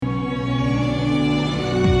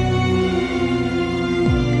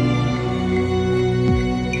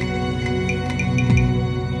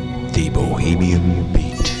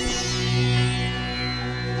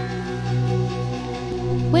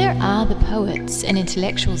poets and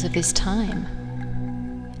intellectuals of this time,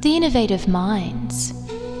 the innovative minds,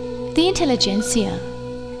 the intelligentsia,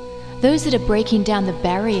 those that are breaking down the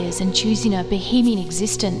barriers and choosing a bohemian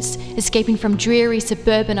existence, escaping from dreary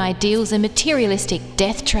suburban ideals and materialistic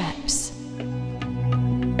death traps.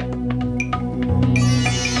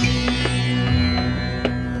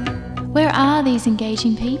 Where are these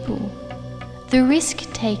engaging people? The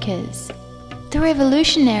risk takers, the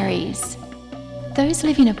revolutionaries, those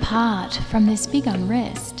living apart from this big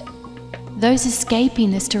unrest, those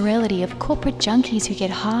escaping the sterility of corporate junkies who get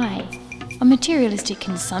high on materialistic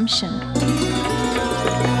consumption.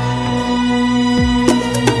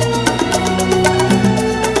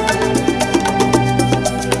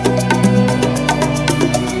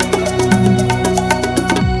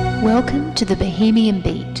 Welcome to the Bohemian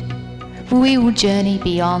Beat, where we will journey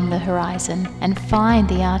beyond the horizon and find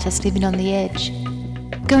the artist living on the edge,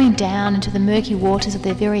 going down into the murky waters of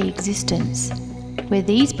their very existence, where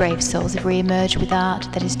these brave souls have re-emerged with art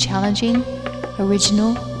that is challenging,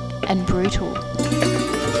 original, and brutal.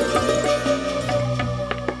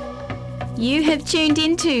 You have tuned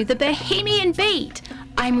into the Bohemian Beat.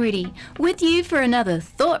 I'm Riddhi, with you for another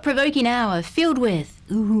thought-provoking hour filled with,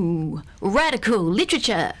 radical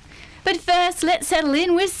literature. But first, let's settle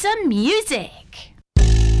in with some music.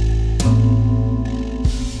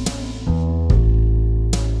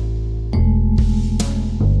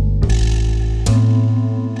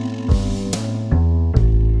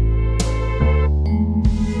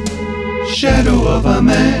 Shadow of a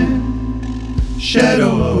man, shadow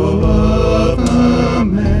of a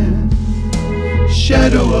man,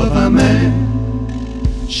 shadow of a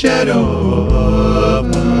man, shadow of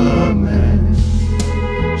a man,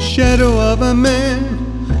 shadow of a man.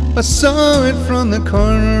 I saw it from the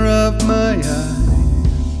corner of my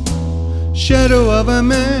eye. Shadow of a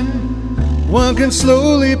man, walking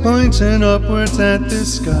slowly, pointing upwards at the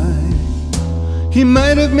sky. He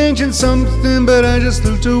might have mentioned something, but I just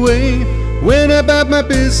looked away. Went about my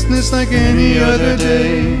business like any other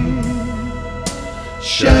day.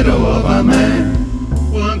 Shadow of a man,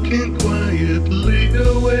 walking quietly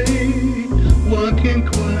away, walking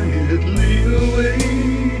quietly away,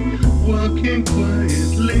 walking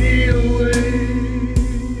quietly away.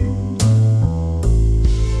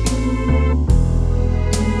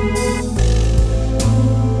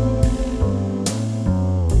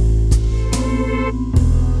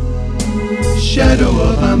 Shadow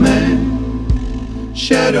of a man,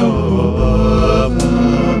 shadow of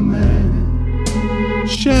a man,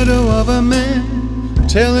 shadow of a man,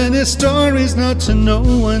 telling his stories not to no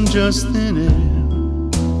one, just thin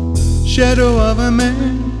air. Shadow of a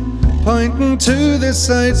man, pointing to the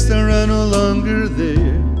sights that are no longer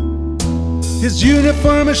there. His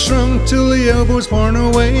uniform has shrunk till the elbows worn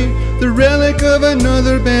away, the relic of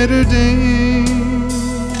another better day.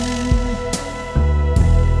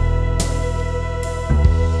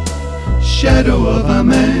 Shadow of a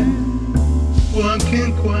man,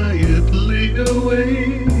 walking quietly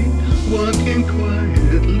away, walking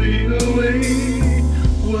quietly away,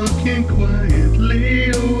 walking quietly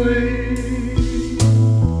away.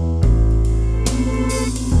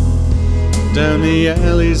 Down the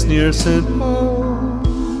alleys near St. Paul's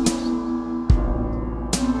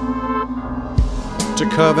to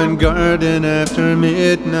Covent Garden after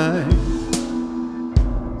midnight,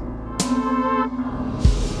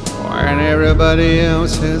 and everybody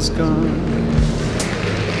else has gone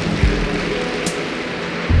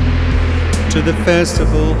to the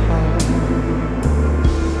festival hall.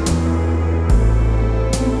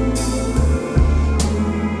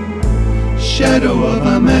 Shadow of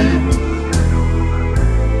a man,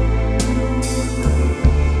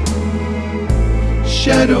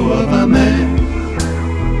 shadow of a man,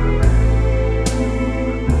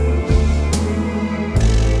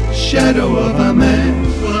 shadow of a man.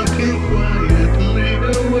 Walking quietly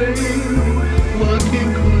away,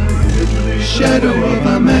 walking quietly, shadow of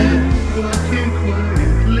a man, walking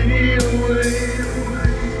quietly away,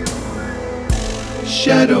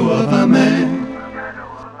 shadow of a man.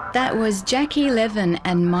 That was Jackie Levin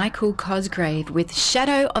and Michael Cosgrave with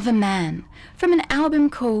Shadow of a Man from an album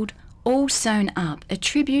called All Sewn Up, a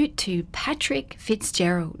tribute to Patrick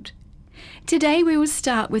Fitzgerald. Today we will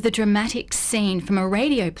start with a dramatic scene from a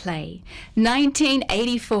radio play,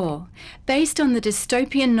 1984, based on the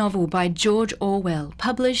dystopian novel by George Orwell,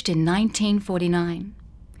 published in 1949.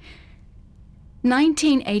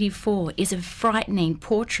 1984 is a frightening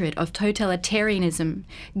portrait of totalitarianism,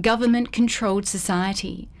 government-controlled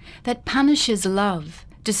society that punishes love,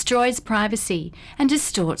 destroys privacy, and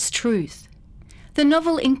distorts truth. The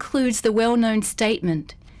novel includes the well-known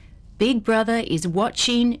statement, "Big Brother is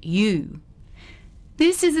watching you,"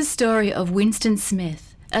 This is the story of Winston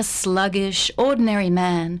Smith, a sluggish, ordinary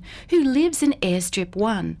man who lives in Airstrip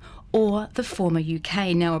 1, or the former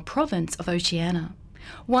UK, now a province of Oceania,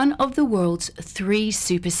 one of the world's 3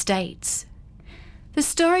 super-states. The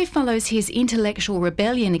story follows his intellectual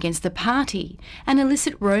rebellion against the party, an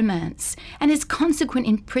illicit romance, and his consequent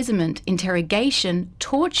imprisonment, interrogation,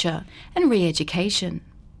 torture, and re-education.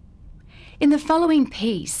 In the following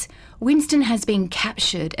piece, Winston has been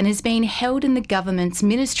captured and is being held in the government's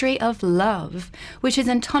Ministry of Love, which is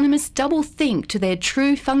autonomous double-think to their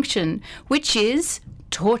true function, which is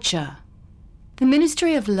torture. The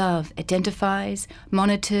Ministry of Love identifies,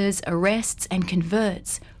 monitors, arrests and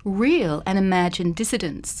converts real and imagined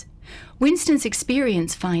dissidents. Winston's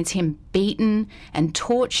experience finds him beaten and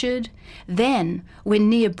tortured, then, when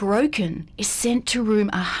near broken, is sent to room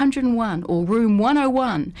 101 or room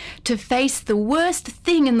 101 to face the worst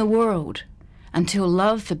thing in the world, until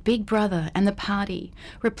love for Big Brother and the party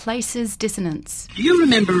replaces dissonance. Do you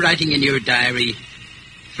remember writing in your diary,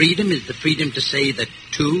 "Freedom is the freedom to say that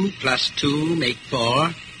 2 + 2 make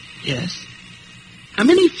 4? Yes. How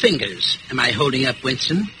many fingers am I holding up,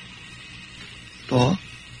 Winston? 4.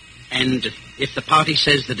 And if the party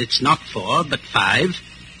says that it's not 4, but 5,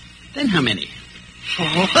 then how many? 4.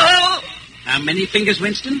 How many fingers,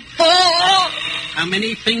 Winston? 4. How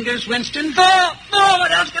many fingers, Winston? 4.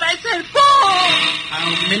 What else can I say? 4.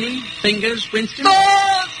 How many fingers, Winston? 4.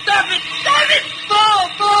 Stop it.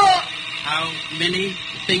 4. How many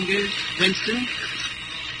fingers, Winston?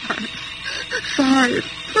 5.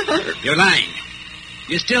 You're lying.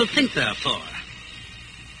 You still think there are 4.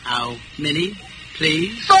 How many,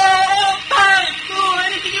 please? 4. 5. 4.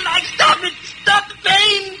 Anything you like. Stop it. Stop the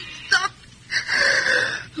pain. Stop.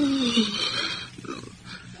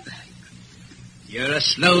 You're a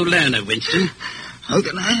slow learner, Winston. How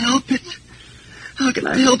can I help it? How can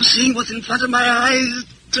I help seeing what's in front of my eyes?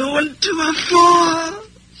 2 and 2 are 4.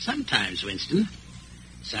 Sometimes, Winston.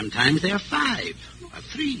 Sometimes there are 5 or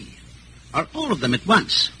 3 or all of them at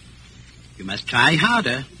once. You must try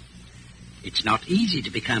harder. It's not easy to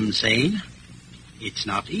become sane. It's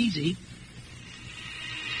not easy.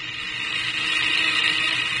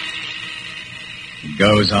 It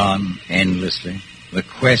goes on endlessly. The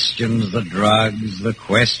questions, the drugs, the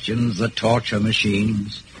questions, the torture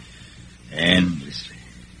machines. Endlessly.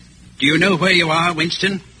 Do you know where you are,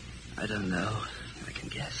 Winston? I don't know. I can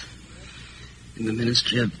guess. In the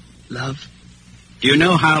Ministry of Love? Do you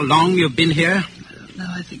know how long you've been here? I don't know.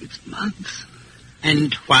 I think it's months.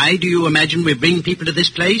 And why do you imagine we bring people to this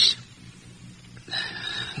place?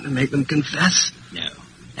 To make them confess. No,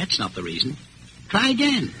 that's not the reason. Try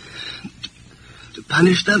again. To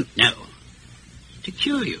punish them? No. To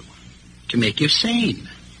cure you. To make you sane.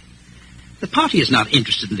 The party is not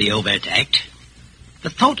interested in the overt act. The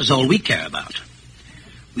thought is all we care about.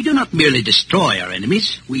 We do not merely destroy our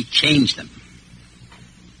enemies, we change them.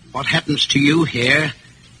 What happens to you here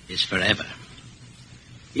is forever.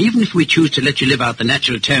 Even if we choose to let you live out the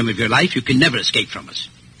natural term of your life, you can never escape from us.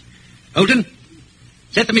 Holton,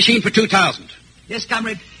 set the machine for 2,000. Yes,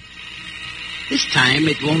 comrade. This time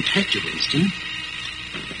it won't hurt you, Winston.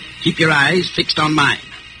 Keep your eyes fixed on mine.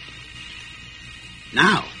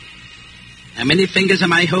 Now, how many fingers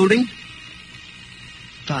am I holding?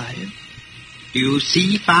 5. Do you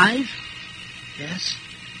see 5? Yes.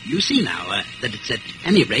 You see now that it's at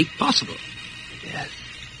any rate possible. Yes.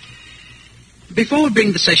 Before we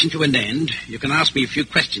bring the session to an end, you can ask me a few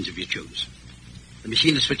questions if you choose. The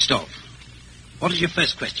machine is switched off. What is your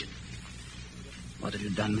first question? What have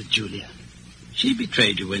you done with Julia? She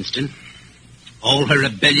betrayed you, Winston. All her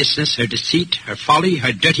rebelliousness, her deceit, her folly,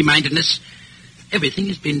 her dirty-mindedness, everything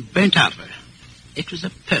has been burnt out of her. It was a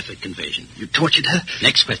perfect conversion. You tortured her?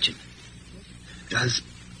 Next question. Does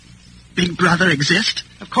Big Brother exist?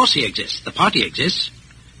 Of course he exists. The party exists.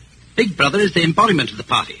 Big Brother is the embodiment of the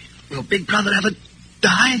party. Will Big Brother ever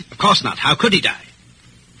die? Of course not. How could he die?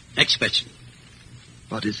 Next question.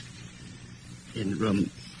 What is in room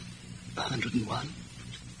 101?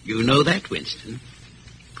 You know that, Winston.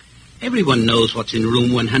 Everyone knows what's in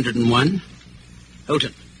room 101.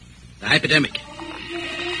 Holton, the hypodermic.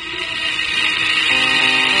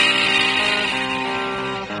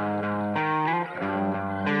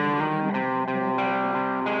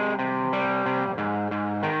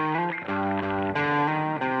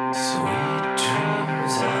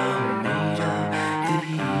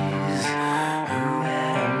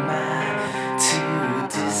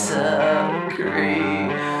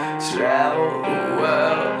 Travel the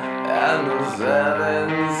world and the 7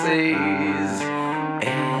 seas.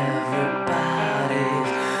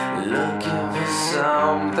 Everybody's looking for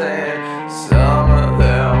something. Some of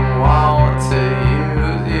them want to use.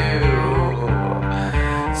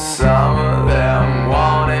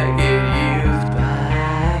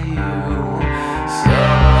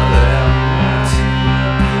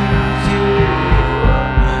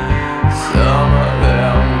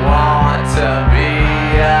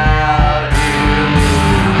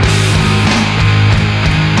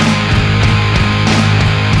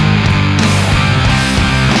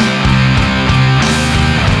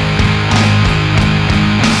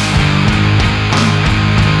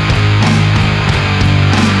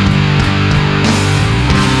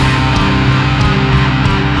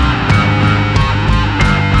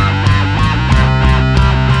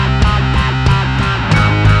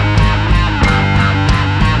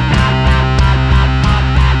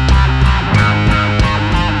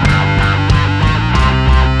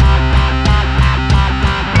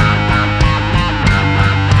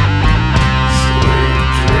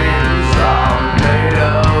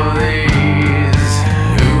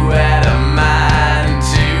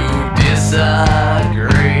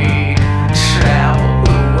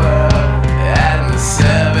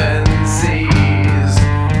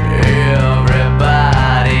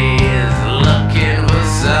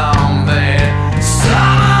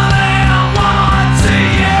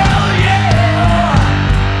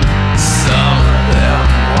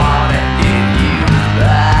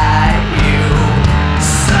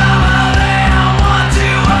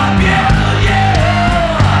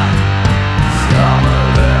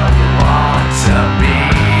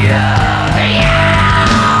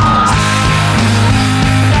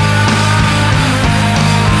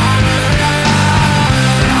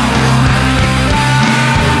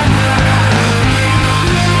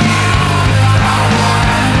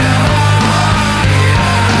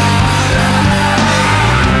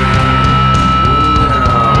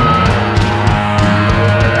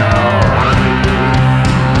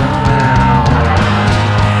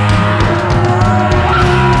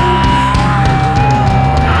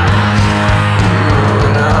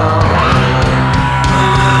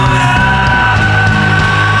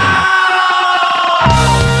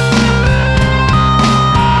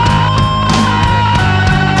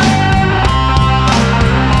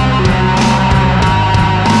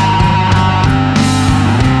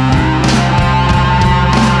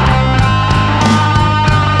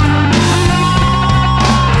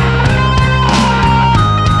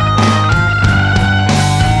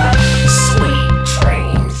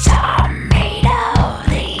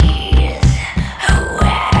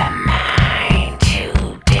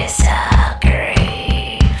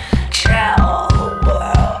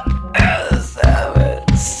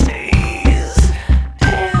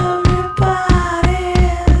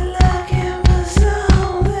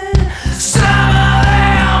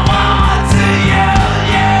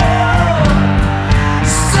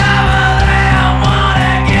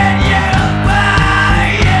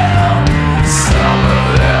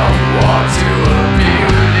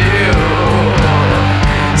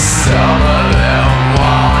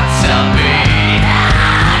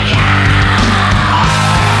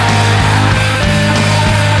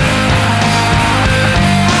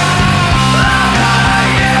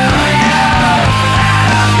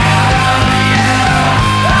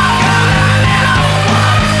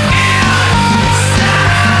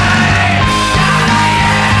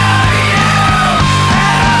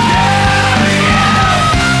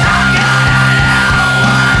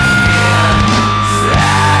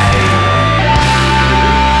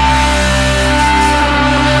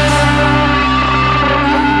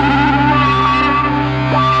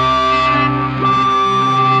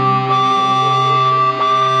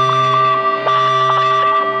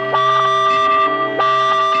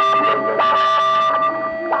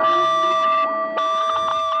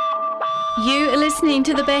 You are listening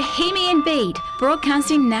to the Bohemian Beat,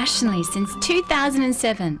 broadcasting nationally since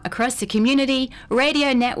 2007 across the Community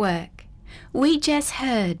Radio Network. We just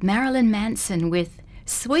heard Marilyn Manson with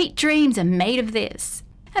Sweet Dreams Are Made of This.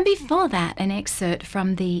 And before that, an excerpt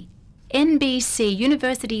from the NBC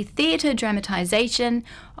University Theatre dramatisation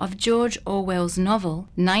of George Orwell's novel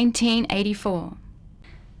 1984.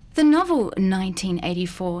 The novel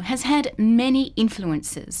 1984 has had many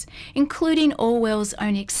influences, including Orwell's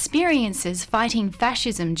own experiences fighting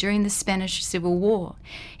fascism during the Spanish Civil War,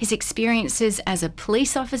 his experiences as a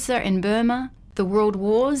police officer in Burma, the World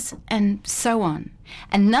Wars, and so on.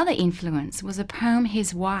 Another influence was a poem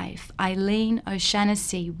his wife, Eileen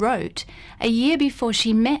O'Shaughnessy, wrote a year before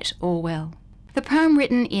she met Orwell. The poem,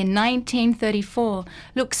 written in 1934,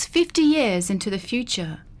 looks 50 years into the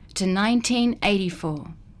future, to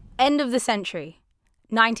 1984. End of the Century,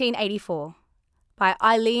 1984, by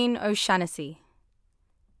Eileen O'Shaughnessy.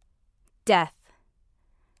 Death.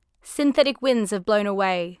 Synthetic winds have blown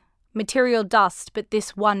away, material dust but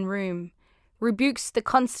this one room rebukes the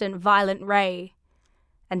constant violent ray,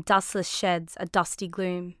 and dustless sheds a dusty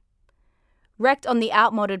gloom. Wrecked on the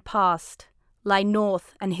outmoded past lie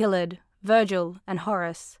North and Hillard, Virgil and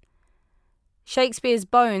Horace. Shakespeare's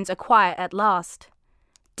bones are quiet at last,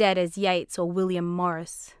 dead as Yeats or William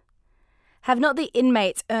Morris. Have not the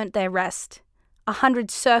inmates earned their rest? 100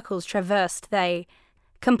 circles traversed they,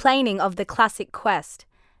 complaining of the classic quest,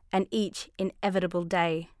 and each inevitable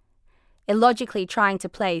day, illogically trying to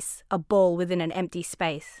place a ball within an empty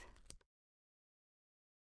space.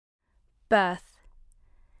 Birth.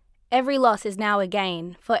 Every loss is now a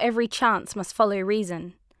gain, for every chance must follow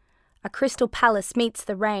reason. A crystal palace meets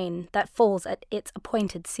the rain that falls at its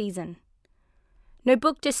appointed season. No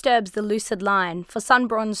book disturbs the lucid line, for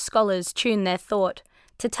sun-bronzed scholars tune their thought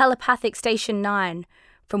to telepathic Station 9,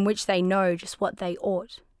 from which they know just what they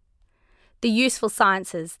ought. The useful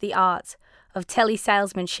sciences, the arts, of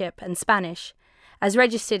tele-salesmanship and Spanish, as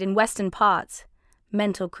registered in Western parts,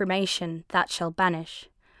 mental cremation that shall banish.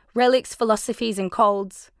 Relics, philosophies and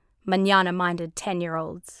colds, manana-minded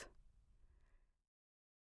 10-year-olds.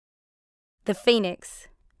 The Phoenix.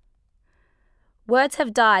 Words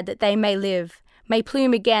have died that they may live, may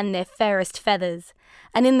plume again their fairest feathers,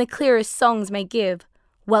 and in the clearest songs may give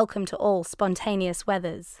welcome to all spontaneous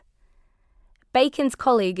weathers. Bacon's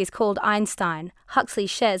colleague is called Einstein, Huxley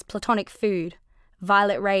shares platonic food,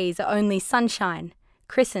 violet rays are only sunshine,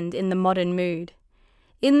 christened in the modern mood.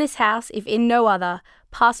 In this house, if in no other,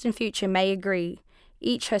 past and future may agree,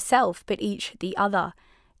 each herself but each the other,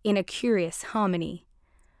 in a curious harmony,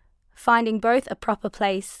 finding both a proper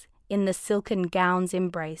place in the silken gown's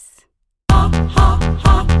embrace. There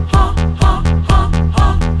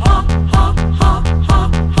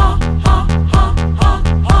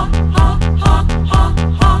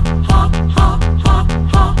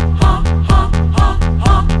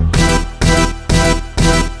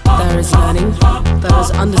is learning, there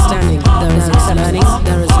is understanding, there is learning,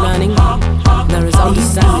 there is learning, there is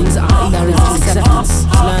understandings are there is acceptance.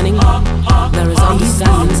 Learning, there is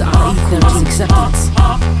understandings are there is acceptance.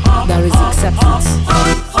 There is acceptance.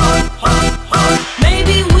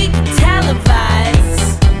 Maybe we could televise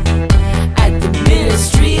at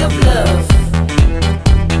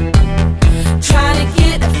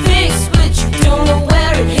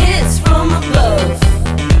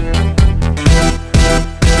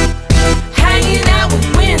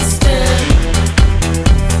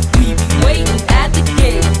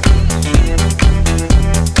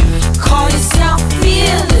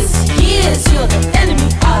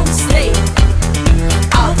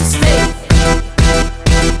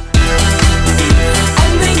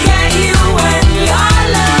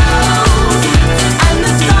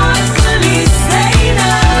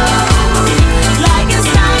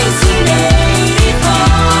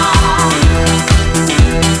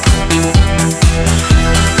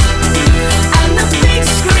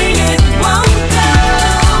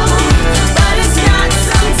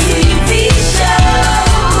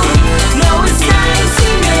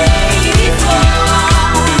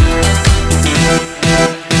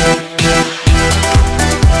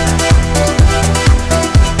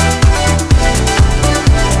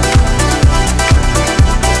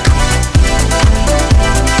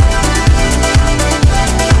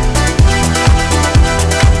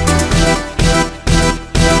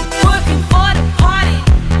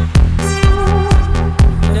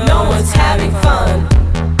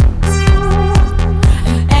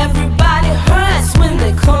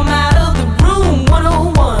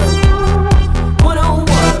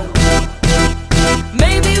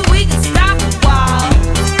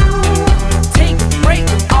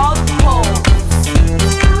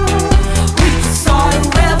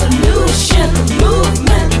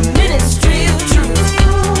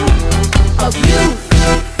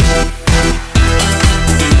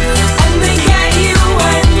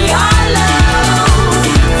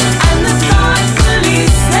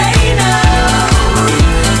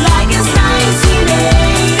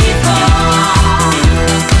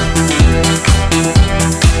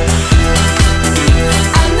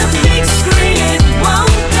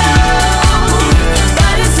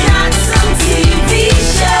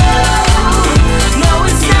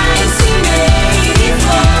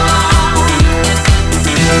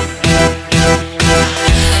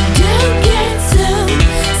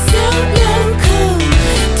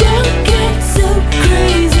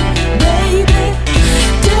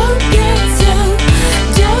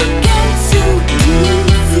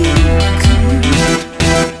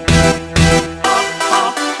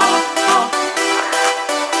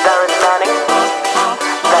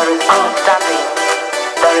understanding,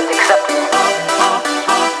 there is acceptance.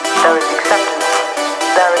 There is acceptance.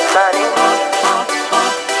 There is learning.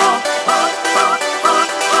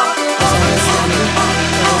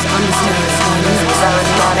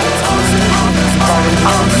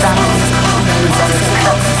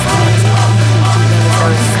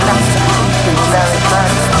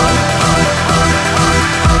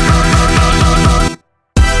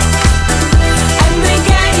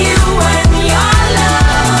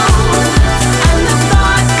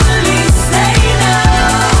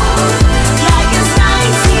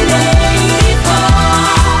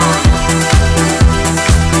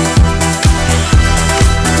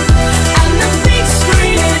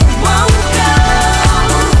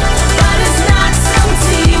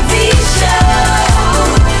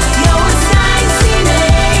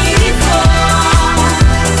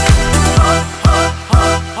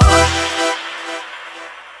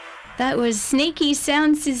 That was Sneaky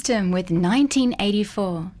Sound System with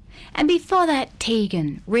 1984. And before that,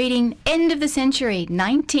 Tegan, reading End of the Century,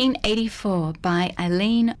 1984 by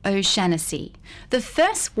Eileen O'Shaughnessy, the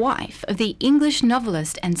first wife of the English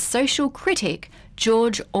novelist and social critic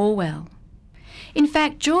George Orwell. In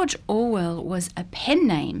fact, George Orwell was a pen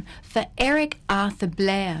name for Eric Arthur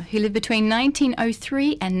Blair, who lived between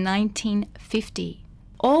 1903 and 1950.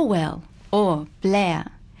 Orwell, or Blair,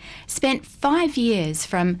 spent 5 years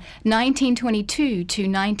from 1922 to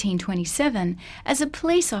 1927 as a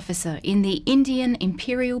police officer in the Indian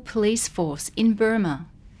Imperial Police Force in Burma.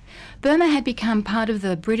 Burma had become part of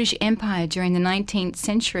the British Empire during the 19th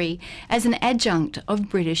century as an adjunct of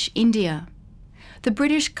British India. The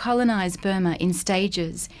British colonised Burma in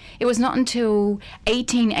stages. It was not until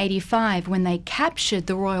 1885, when they captured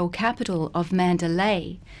the royal capital of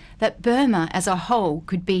Mandalay, that Burma as a whole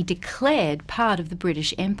could be declared part of the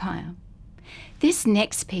British Empire. This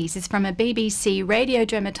next piece is from a BBC radio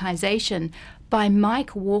dramatisation by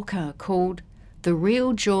Mike Walker called The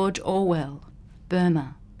Real George Orwell,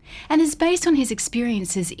 Burma, and is based on his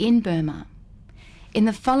experiences in Burma. In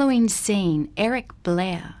the following scene, Eric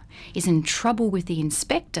Blair is in trouble with the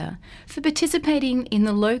inspector for participating in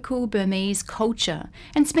the local Burmese culture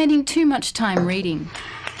and spending too much time reading.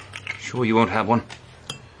 Sure you won't have one?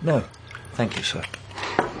 No, thank you, sir.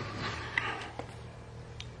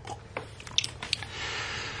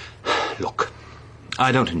 Look,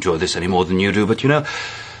 I don't enjoy this any more than you do, but you know...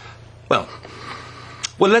 Well,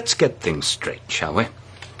 let's get things straight, shall we?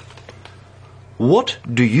 What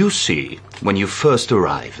do you see when you first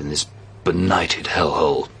arrive in this benighted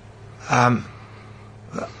hellhole? I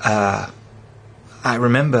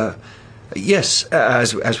remember... Yes,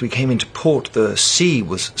 as we came into port, the sea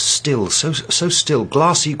was still, so still,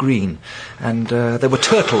 glassy green, and there were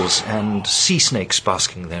turtles and sea snakes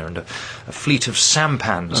basking there, and a fleet of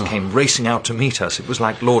sampans came racing out to meet us. It was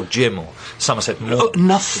like Lord Jim or Somerset Maugham.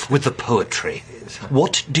 Enough with the poetry.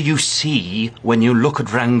 What do you see when you look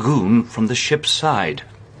at Rangoon from the ship's side?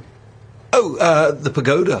 Oh, the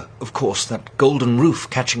pagoda, of course, that golden roof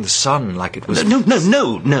catching the sun like it was... No,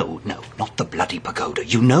 not the bloody pagoda.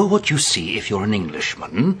 You know what you see if you're an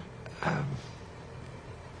Englishman?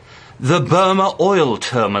 The Burma oil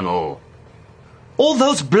terminal. All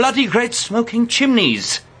those bloody great smoking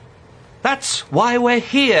chimneys. That's why we're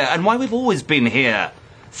here, and why we've always been here.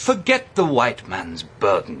 Forget the white man's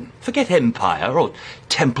burden. Forget empire or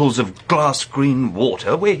temples of glass-green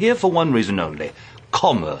water. We're here for one reason only.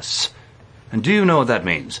 Commerce. And do you know what that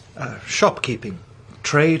means? Shopkeeping,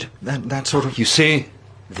 trade, that sort of... You see,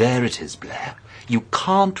 there it is, Blair. You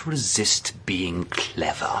can't resist being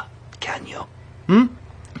clever, can you?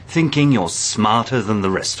 Thinking you're smarter than the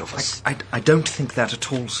rest of us. I don't think that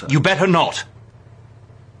at all, sir. You better not.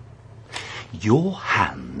 Your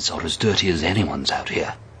hands are as dirty as anyone's out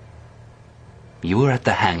here. You were at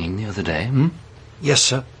the hanging the other day, Yes,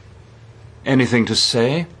 sir. Anything to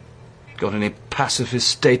say? Got any pacifist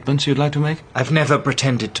statements you'd like to make? I've never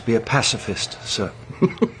pretended to be a pacifist, sir.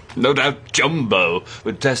 No doubt Jumbo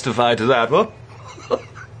would testify to that, what?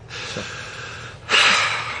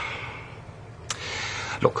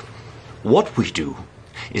 Look, what we do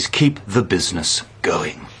is keep the business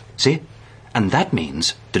going, see? And that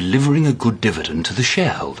means delivering a good dividend to the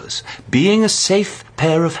shareholders, being a safe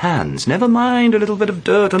pair of hands, never mind a little bit of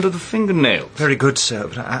dirt under the fingernails. Very good, sir,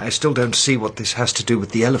 but I still don't see what this has to do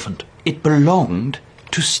with the elephant. It belonged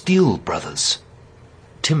to Steel Brothers.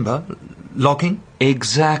 Timber? Logging?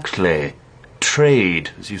 Exactly. Trade,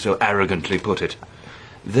 as you so arrogantly put it.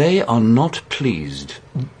 They are not pleased.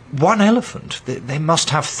 One elephant? They must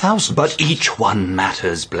have thousands. But each one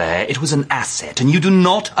matters, Blair. It was an asset, and you do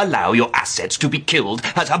not allow your assets to be killed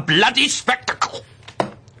as a bloody spectacle.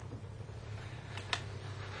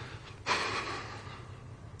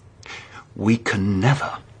 we can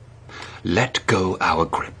never let go our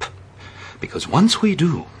grip. Because once we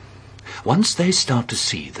do, once they start to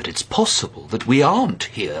see that it's possible that we aren't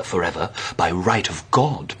here forever by right of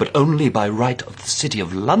God, but only by right of the City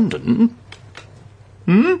of London...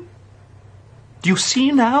 Do you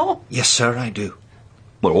see now? Yes, sir, I do.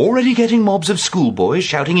 We're already getting mobs of schoolboys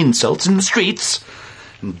shouting insults in the streets,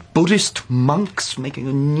 and Buddhist monks making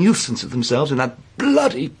a nuisance of themselves in that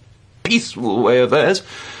bloody peaceful way of theirs.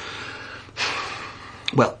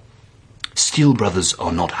 Well, Steele Brothers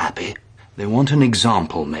are not happy. They want an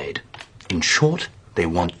example made. In short, they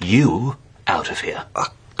want you out of here.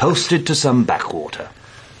 Posted to some backwater.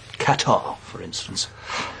 Qatar, for instance.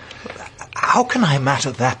 How can I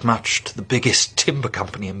matter that much to the biggest timber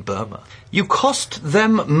company in Burma? You cost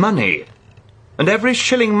them money. And every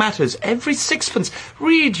shilling matters, every sixpence.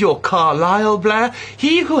 Read your Carlyle, Blair.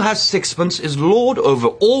 He who has sixpence is lord over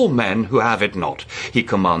all men who have it not. He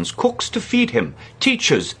commands cooks to feed him,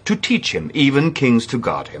 teachers to teach him, even kings to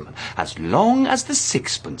guard him, as long as the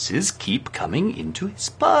sixpences keep coming into his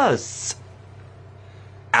purse.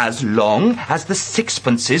 As long as the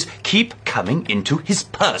sixpences keep coming into his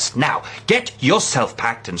purse. Now, get yourself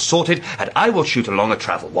packed and sorted, and I will shoot along a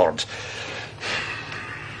travel warrant.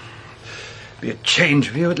 Be a change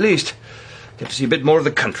for you, at least. Get to see a bit more of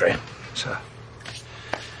the country. So,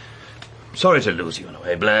 sorry to lose you in a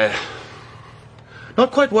way, Blair.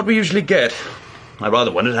 Not quite what we usually get. I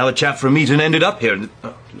rather wondered how a chap from Eton ended up here.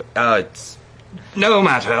 It's no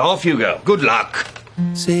matter. Off you go. Good luck.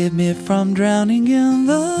 Save me from drowning in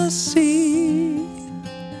the sea.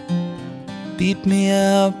 Beat me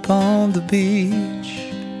up on the beach.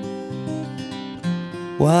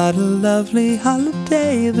 What a lovely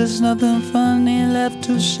holiday, there's nothing funny left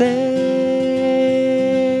to say.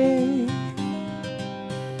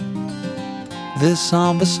 This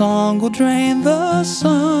somber song will drain the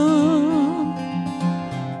sun,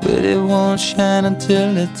 but it won't shine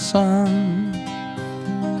until it's sung.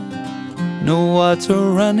 No water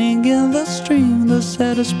running in the stream, the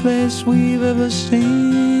saddest place we've ever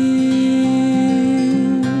seen.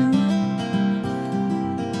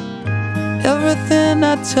 Everything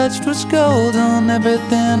I touched was golden,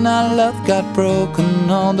 everything I loved got broken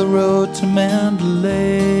on the road to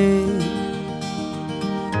Mandalay.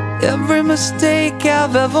 Every mistake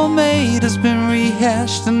I've ever made has been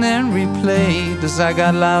rehashed and then replayed as I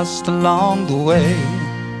got lost along the way.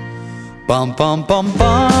 Bum bum bum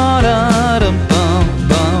ba da dum bum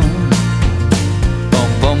bum.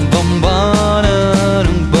 Bum bum bum ba da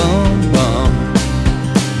dum bum bum.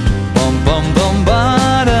 Bum bum bum ba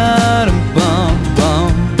da dum bum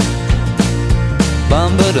bum.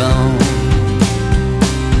 Bum ba dum.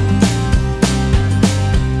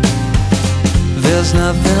 There's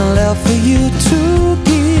nothing left for you to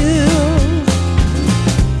give.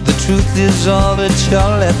 The truth is all that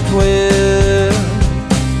you're left with.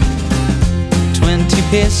 20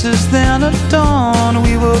 paces then at dawn,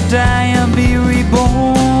 we will die and be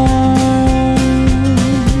reborn.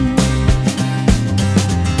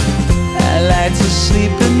 I like to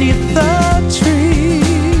sleep beneath the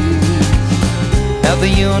trees, have the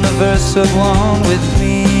universe at one with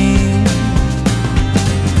me.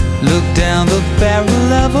 Look down the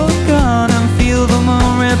barrel of a gun and feel the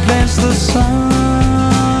moon replace the sun.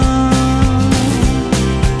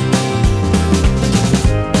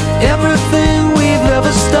 Everything we've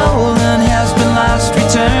ever stolen has been lost,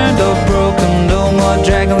 returned or broken. No more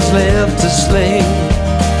dragons left to slay.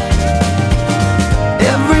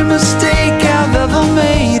 Every mistake I've ever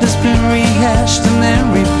made has been rehashed and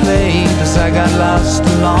then replayed as I got lost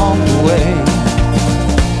along the way.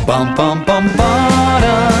 Bum bum bum ba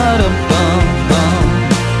da dum bum bum.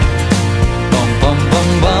 Bum bum bum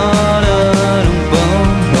ba da dum bum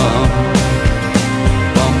bum.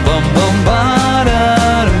 Bum bum bum ba da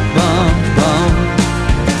dum bum bum.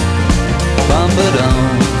 Bum ba dum.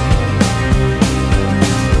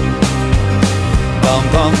 Bum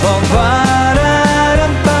bum bum ba da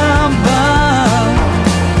dum bum bum.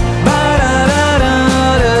 Ba da da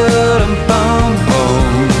da dum bum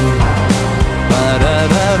bum. Ba da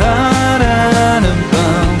da da da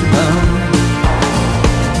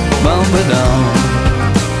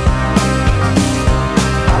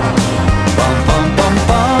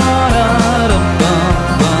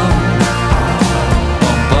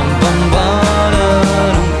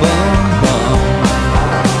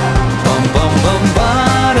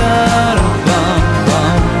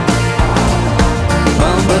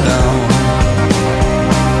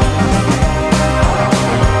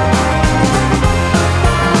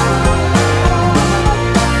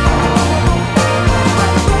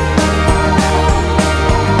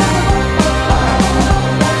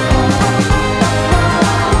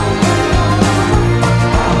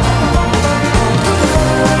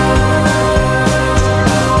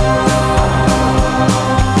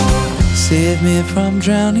Save me from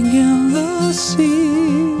drowning in the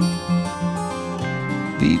sea.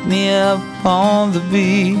 Beat me up on the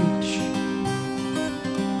beach.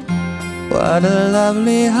 What a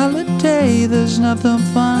lovely holiday. There's nothing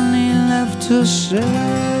funny left to say.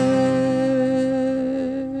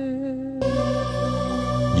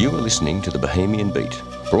 You are listening to the Bohemian Beat,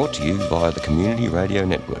 brought to you via the Community Radio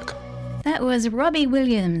Network. That was Robbie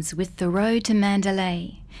Williams with The Road to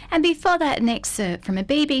Mandalay. And before that, an excerpt from a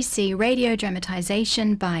BBC radio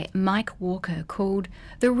dramatisation by Mike Walker called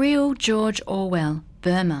The Real George Orwell,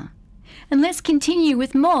 Burma. And let's continue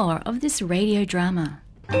with more of this radio drama.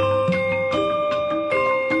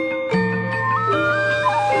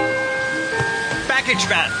 Baggage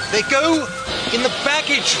van. They go in the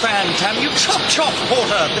baggage van, Tam. You chop,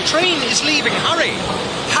 porter. The train is leaving. Hurry.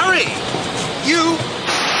 Hurry. You,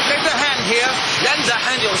 lend a hand here. Lend a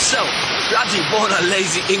hand yourself. Bloody born a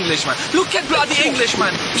lazy Englishman. Look at bloody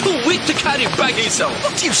Englishman. Too weak to carry bag himself.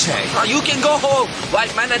 What do you say? You can go home,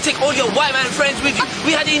 white man, and take all your white man friends with you.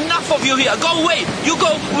 We had enough of you here. Go away. You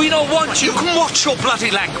go. We don't want you. You can watch your bloody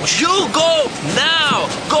language. You go now.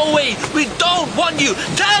 Go away. We don't want you.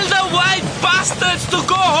 Tell the white bastards to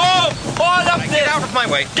go home. All of them. Get out of my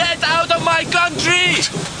way. Get out of my country.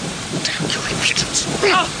 Damn your impudence.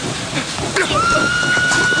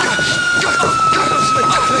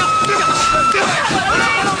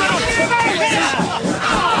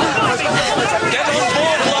 Get on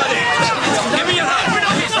board, bloody. Give me your hand.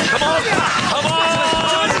 Come on.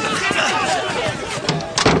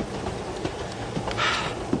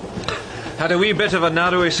 Had a wee bit of a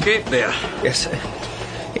narrow escape there. Yes,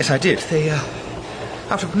 I did. They,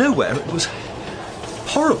 out of nowhere, it was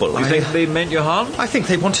horrible. You think they meant you harm? I think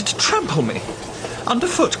they wanted to trample me.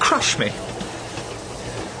 Underfoot, crush me.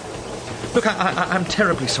 Look, I'm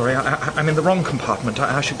terribly sorry. I'm in the wrong compartment.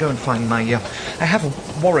 I should go and find my... I have a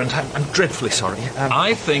warrant. I'm dreadfully sorry.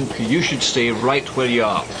 I think you should stay right where you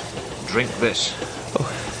are. Drink this. Oh.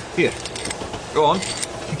 Here. Go on.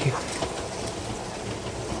 Thank you.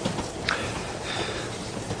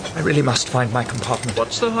 I really must find my compartment.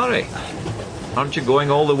 What's the hurry? Aren't you going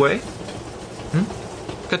all the way?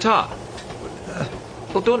 Qatar.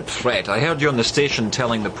 Well, don't fret. I heard you on the station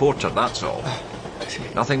telling the porter, that's all.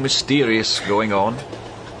 Nothing mysterious going on.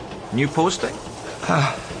 New posting?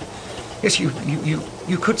 Yes,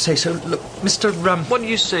 you could say so. Look, Mr. What do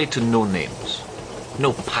you say to no names?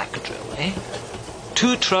 No pack drill, eh?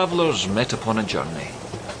 Two travellers met upon a journey.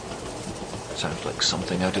 Sounds like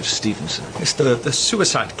something out of Stevenson. It's the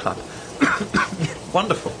Suicide Club.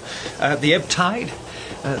 Wonderful. The ebb tide,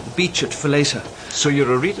 the beach at Falesa. So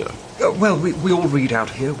you're a reader? Well, we all read out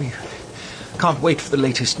here. We can't wait for the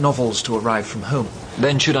latest novels to arrive from home.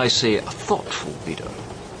 Then should I say a thoughtful reader?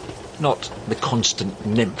 Not the constant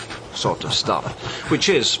nymph sort of stuff, which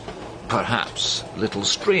is, perhaps, a little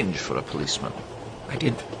strange for a policeman. I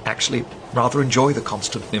did actually rather enjoy the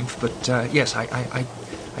constant nymph, but yes, I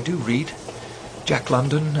do read. Jack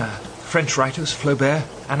London, French writers, Flaubert,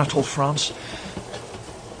 Anatole France.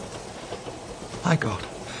 My God.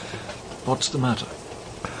 What's the matter?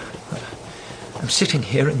 I'm sitting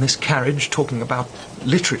here in this carriage talking about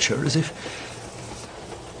literature as if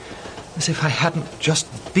I hadn't just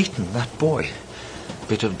beaten that boy.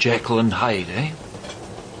 Bit of Jekyll and Hyde, eh?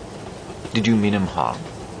 Did you mean him harm?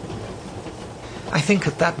 I think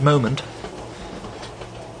at that moment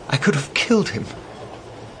I could have killed him.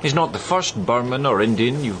 He's not the first Burman or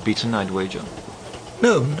Indian you've beaten, I'd wager.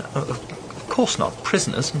 No, of course not.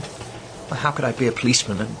 Prisoners. Well, how could I be a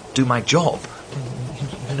policeman and do my job?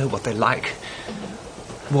 You know what they're like.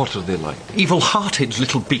 What are they like? Evil-hearted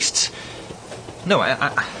little beasts. No,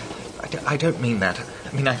 I don't mean that.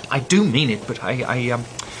 I mean, I do mean it, but I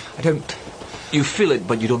don't... You feel it,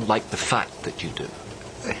 but you don't like the fact that you do.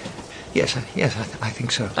 Yes, I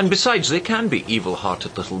think so. And besides, they can be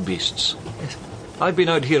evil-hearted little beasts. Yes. I've been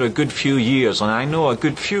out here a good few years, and I know a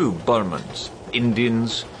good few Burmans,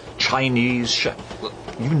 Indians, Chinese,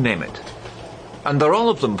 you name it. And they're all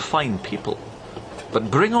of them fine people. But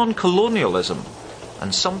bring on colonialism,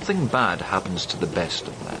 and something bad happens to the best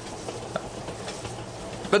of men.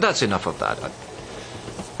 But that's enough of that.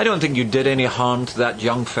 I don't think you did any harm to that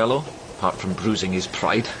young fellow, apart from bruising his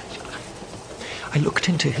pride. I looked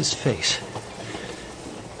into his face.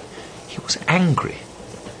 He was angry.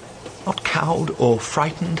 Not cowed or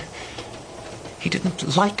frightened. He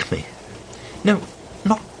didn't like me. No,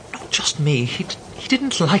 not just me. He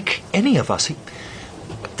didn't like any of us.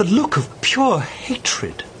 The look of pure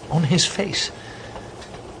hatred on his face.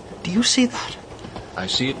 Do you see that? I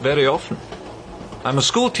see it very often. I'm a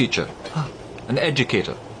school teacher, an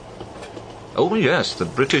educator. Oh, yes, the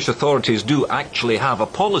British authorities do actually have a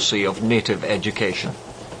policy of native education.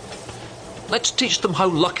 Let's teach them how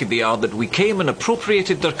lucky they are that we came and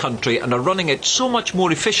appropriated their country and are running it so much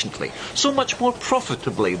more efficiently, so much more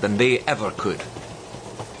profitably than they ever could.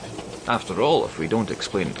 After all, if we don't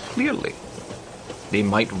explain it clearly, they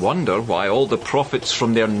might wonder why all the profits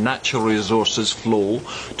from their natural resources flow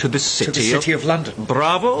to the city of London.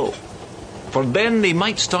 Bravo! For then they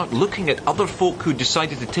might start looking at other folk who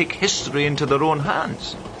decided to take history into their own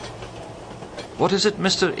hands. What is it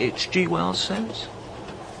Mr. H.G. Wells says?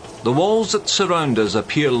 The walls that surround us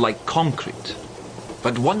appear like concrete,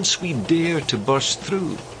 but once we dare to burst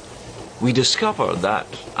through, we discover that,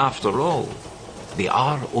 after all, they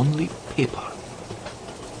are only paper.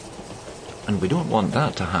 And we don't want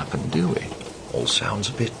that to happen, do we? All sounds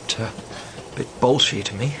a bit bolshy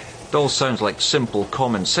to me. It all sounds like simple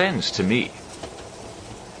common sense to me.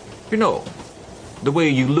 You know, the way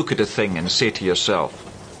you look at a thing and say to yourself,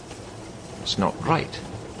 it's not right.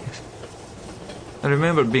 I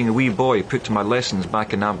remember being a wee boy put to my lessons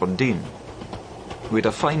back in Aberdeen. We had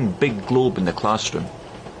a fine big globe in the classroom,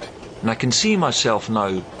 and I can see myself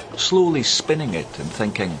now slowly spinning it and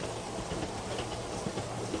thinking,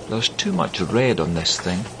 there's too much red on this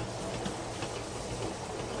thing.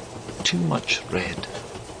 Too much red.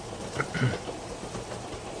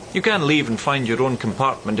 You can leave and find your own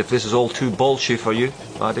compartment if this is all too bolshy for you,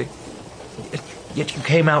 laddie. Yet you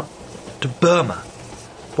came out to Burma.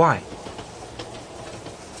 Why?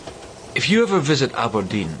 If you ever visit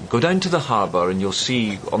Aberdeen, go down to the harbour and you'll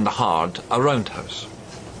see on the Hard a roundhouse.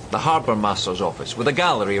 The harbour master's office, with a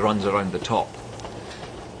gallery runs around the top.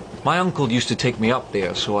 My uncle used to take me up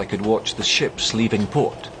there so I could watch the ships leaving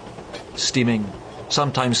port, steaming,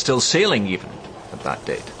 sometimes still sailing even, at that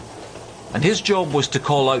date. And his job was to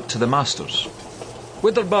call out to the masters,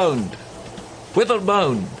 "Whither bound? Whither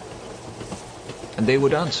bound?" And they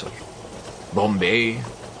would answer, "Bombay,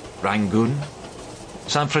 Rangoon,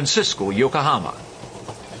 San Francisco, Yokohama,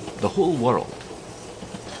 the whole world."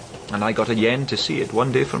 And I got a yen to see it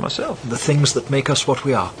one day for myself. The things that make us what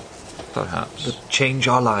we are. Perhaps. That change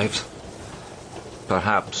our lives.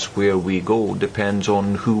 Perhaps where we go depends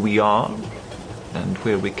on who we are and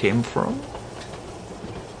where we came from.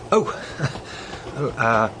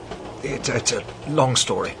 It's a long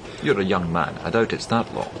story. You're a young man. I doubt it's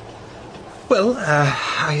that long. Well,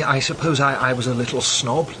 I suppose I was a little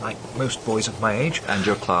snob, like most boys of my age. And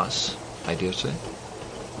your class, I dare say?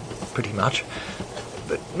 Pretty much.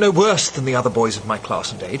 But no worse than the other boys of my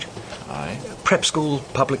class and age. Aye. Prep school,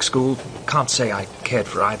 public school, can't say I cared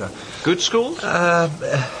for either. Good schools?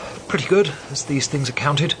 Pretty good, as these things are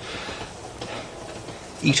counted.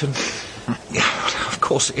 Eton. Yeah, of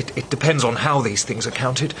course, it depends on how these things are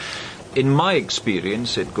counted. In my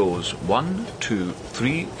experience, it goes 1, 2,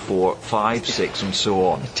 3, 4, 5, 6, and so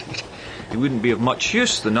on. It wouldn't be of much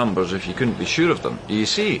use, the numbers, if you couldn't be sure of them. Do you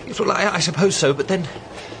see? Well, I suppose so, but then...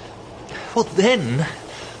 Well, then,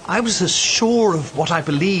 I was as sure of what I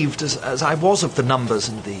believed as I was of the numbers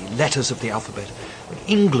and the letters of the alphabet.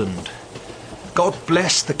 England. God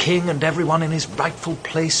bless the king and everyone in his rightful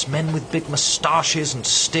place, men with big moustaches and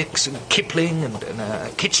sticks, and Kipling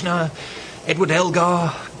and Kitchener, Edward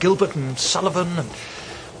Elgar, Gilbert and Sullivan, and...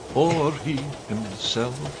 For he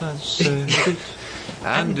himself has said it,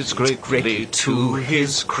 and it's greatly to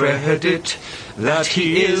his credit that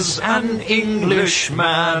he is an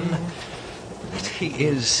Englishman. That he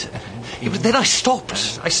is... But then I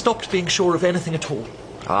stopped being sure of anything at all.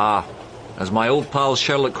 Ah, as my old pal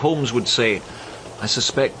Sherlock Holmes would say, I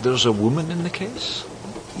suspect there's a woman in the case?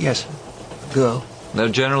 Yes, a girl. There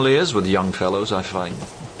generally is with young fellows, I find.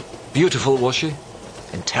 Beautiful, was she?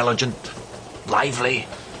 Intelligent? Lively?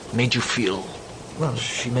 Made you feel? Well,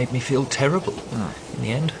 she made me feel terrible, in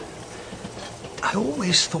the end. I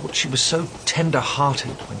always thought she was so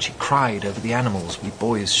tender-hearted when she cried over the animals we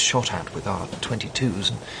boys shot at with our .22s,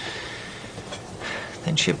 and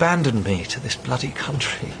then she abandoned me to this bloody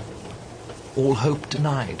country. All hope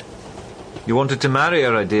denied. You wanted to marry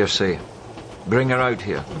her, I dare say. Bring her out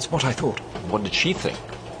here. That's what I thought. What did she think?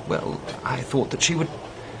 Well, I thought that she would...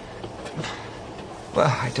 Well,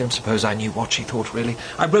 I don't suppose I knew what she thought, really.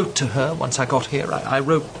 I wrote to her once I got here. I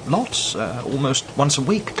wrote lots, almost once a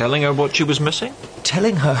week. Telling her what she was missing?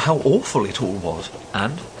 Telling her how awful it all was.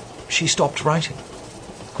 And? She stopped writing.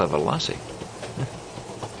 Clever lassie.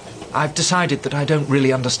 I've decided that I don't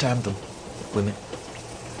really understand them, women.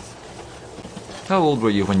 How old were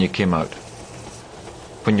you when you came out?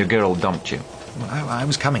 When your girl dumped you? Well, I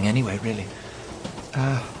was coming anyway, really.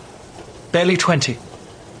 Barely 20.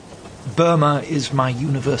 Burma is my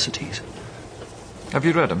universities. Have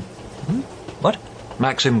you read him? What?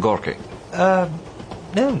 Maxim Gorky.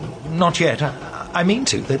 No, not yet. I mean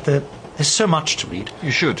to. There's so much to read.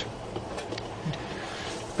 You should.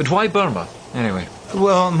 But why Burma, anyway?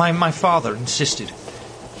 Well, my father insisted.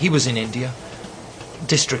 He was in India.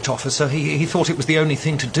 District officer. He thought it was the only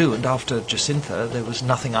thing to do, and after Jacintha, there was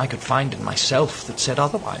nothing I could find in myself that said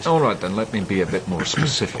otherwise. All right, then, let me be a bit more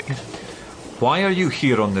specific. Why are you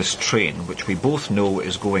here on this train, which we both know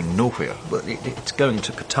is going nowhere? Well, it's going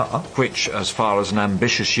to Qatar. Which, as far as an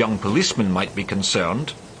ambitious young policeman might be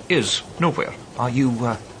concerned, is nowhere. Are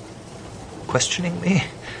you, questioning me?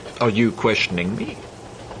 Are you questioning me?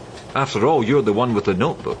 After all, you're the one with the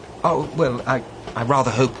notebook. Oh, well, I rather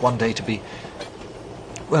hope one day to be...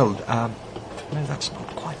 Well, no, that's not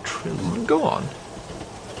quite true. Go on.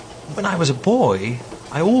 When I was a boy,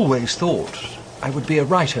 I always thought I would be a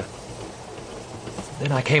writer.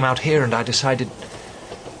 Then I came out here and I decided...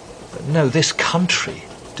 No, this country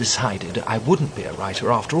decided I wouldn't be a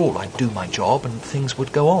writer after all. I'd do my job and things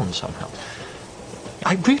would go on somehow.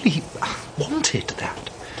 I really wanted that.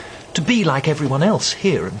 To be like everyone else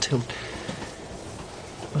here until...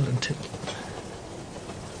 Well, until...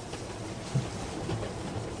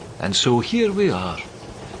 And so here we are,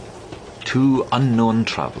 two unknown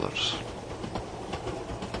travellers.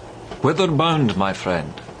 Whither bound, my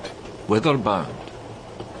friend? Whither bound?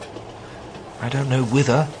 I don't know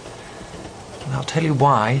whither, and I'll tell you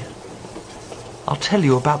why. I'll tell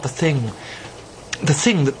you about the thing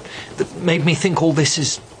that made me think all this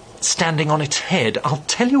is standing on its head. I'll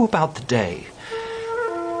tell you about the day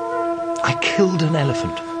I killed an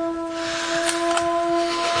elephant.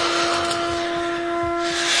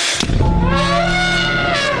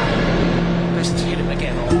 Best hit him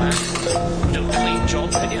again, old man. Do a clean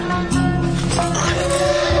job, can you?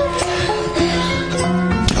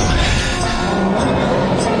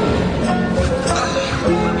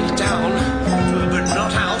 He's down, but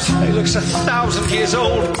not out. He looks 1,000 years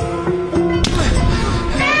old.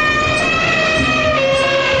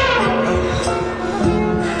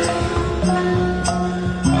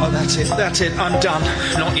 That's it, I'm done.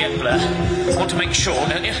 Not yet, Blair. Want to make sure,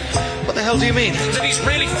 don't you? What the hell do you mean? That he's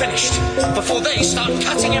really finished, before they start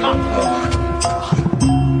cutting him up.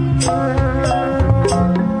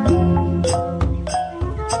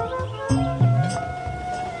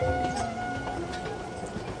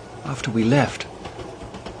 After we left,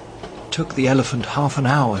 it took the elephant half an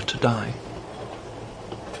hour to die.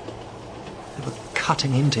 They were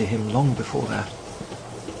cutting into him long before that.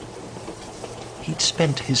 He'd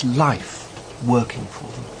spent his life working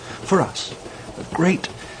for them, for us. A great,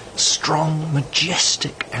 strong,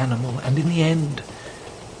 majestic animal, and in the end,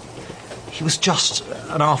 he was just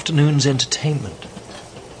an afternoon's entertainment.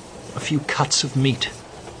 A few cuts of meat,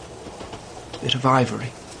 a bit of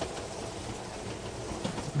ivory.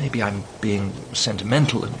 Maybe I'm being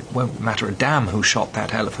sentimental, and it won't matter a damn who shot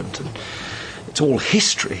that elephant, and it's all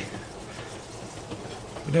history.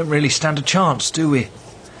 We don't really stand a chance, do we,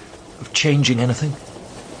 of changing anything?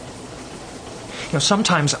 You know,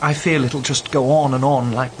 sometimes I feel it'll just go on and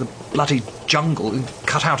on like the bloody jungle.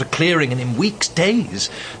 Cut out a clearing and in weeks, days,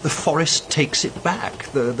 the forest takes it back.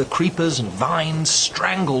 The creepers and vines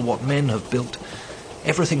strangle what men have built.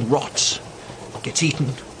 Everything rots, gets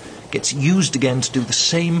eaten, gets used again to do the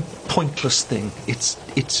same pointless thing.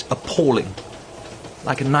 It's appalling.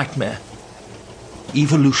 Like a nightmare.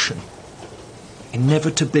 Evolution.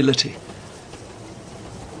 Inevitability.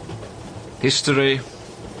 History,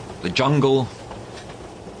 the jungle,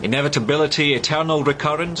 inevitability, eternal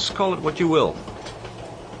recurrence, call it what you will.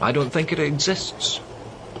 I don't think it exists.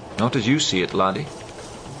 Not as you see it, laddie.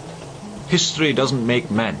 History doesn't make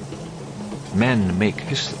men. Men make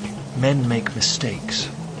history. Men make mistakes.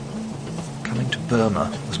 Coming to Burma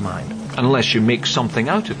was mine. Unless you make something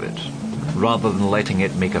out of it, rather than letting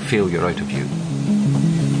it make a failure out of you.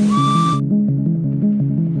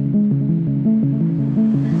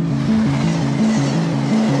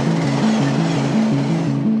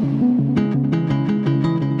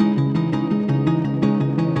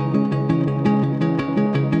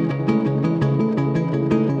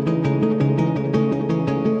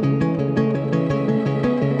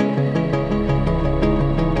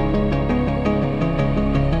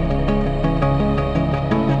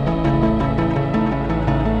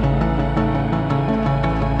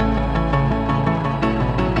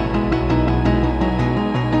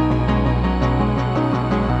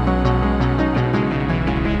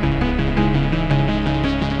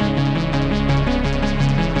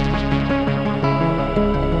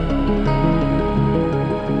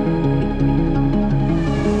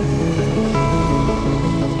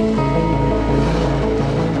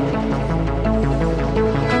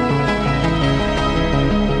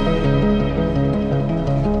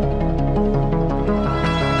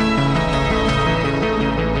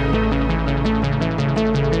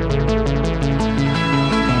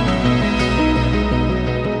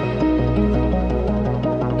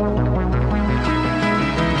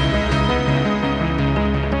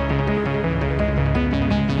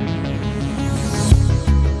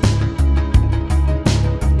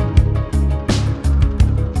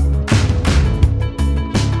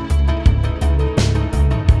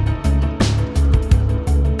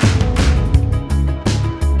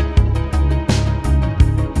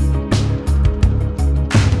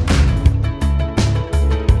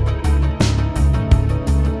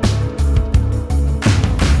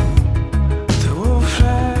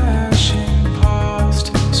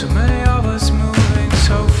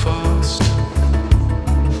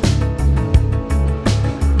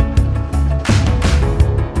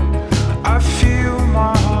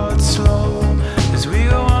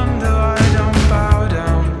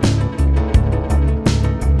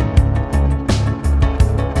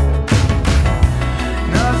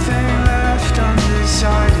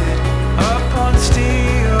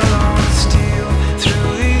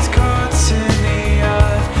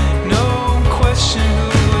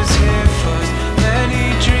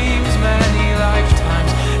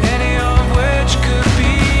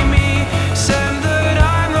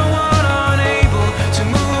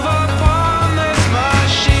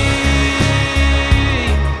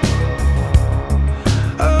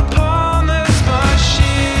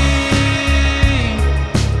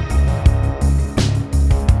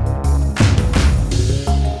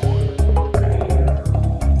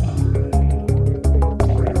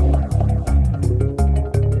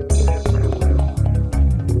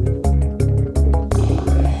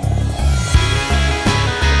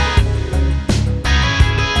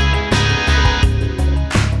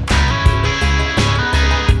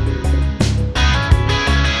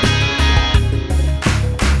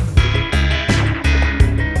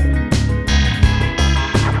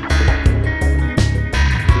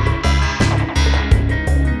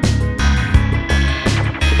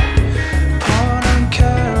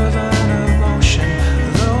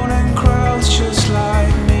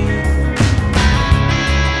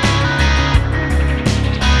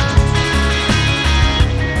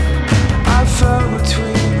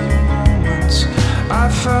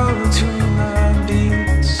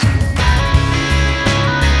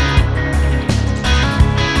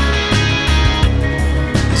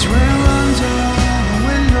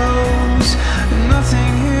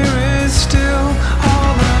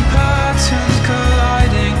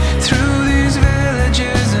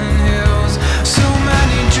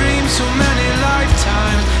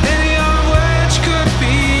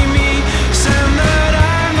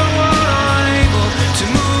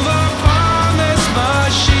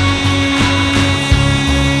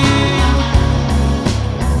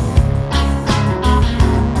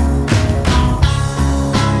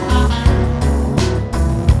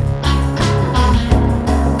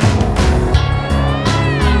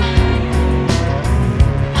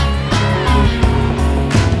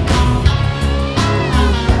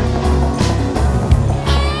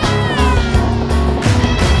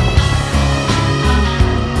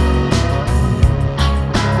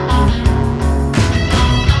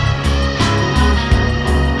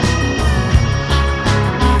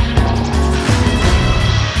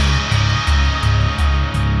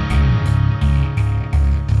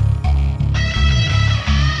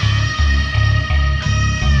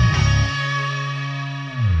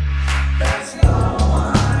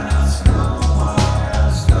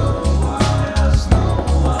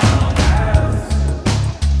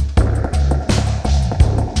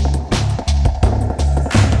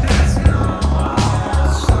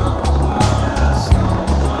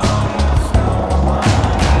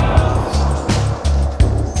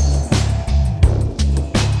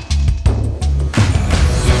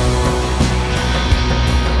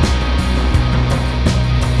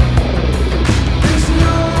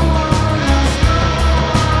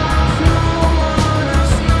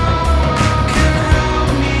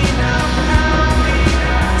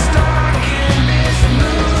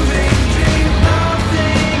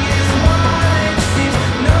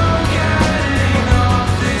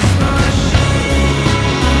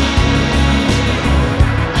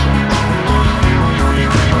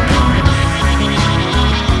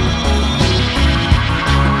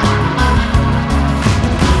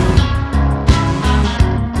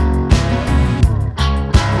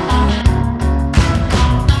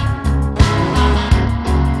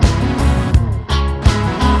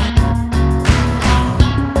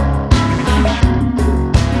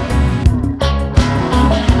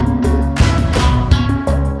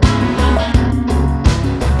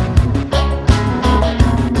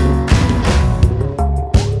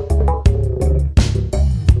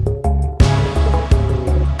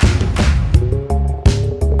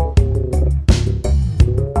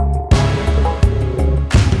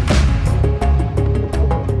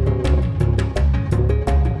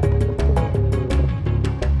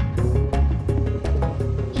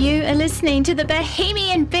 You are listening to the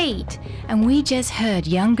Bohemian Beat, and we just heard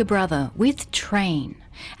Younger Brother with Train.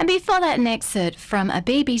 And before that, an excerpt from a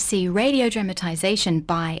BBC radio dramatisation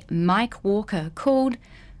by Mike Walker called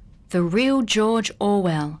The Real George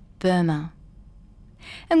Orwell, Burma.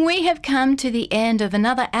 And we have come to the end of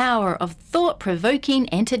another hour of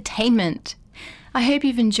thought-provoking entertainment. I hope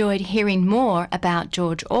you've enjoyed hearing more about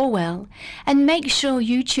George Orwell, and make sure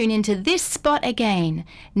you tune into this spot again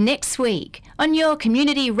next week on your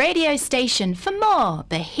community radio station for more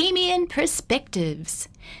Bohemian perspectives.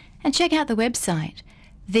 And check out the website,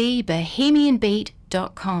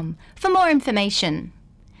 thebohemianbeat.com, for more information.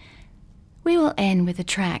 We will end with a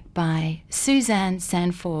track by Suzanne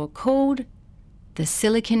Sanford called The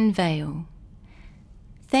Silicon Veil.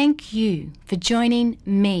 Thank you for joining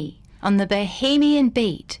me on the Bohemian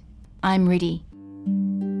Beat. I'm Riddhi.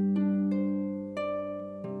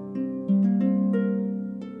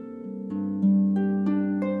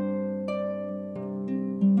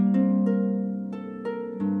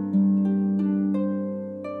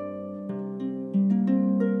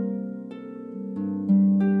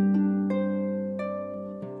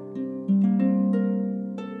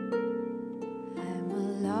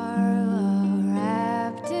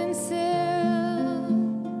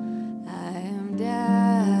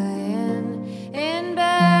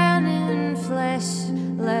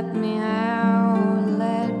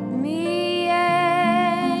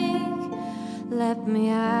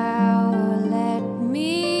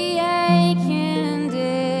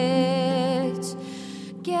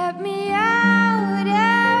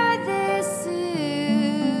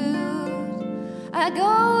 I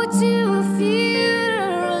go to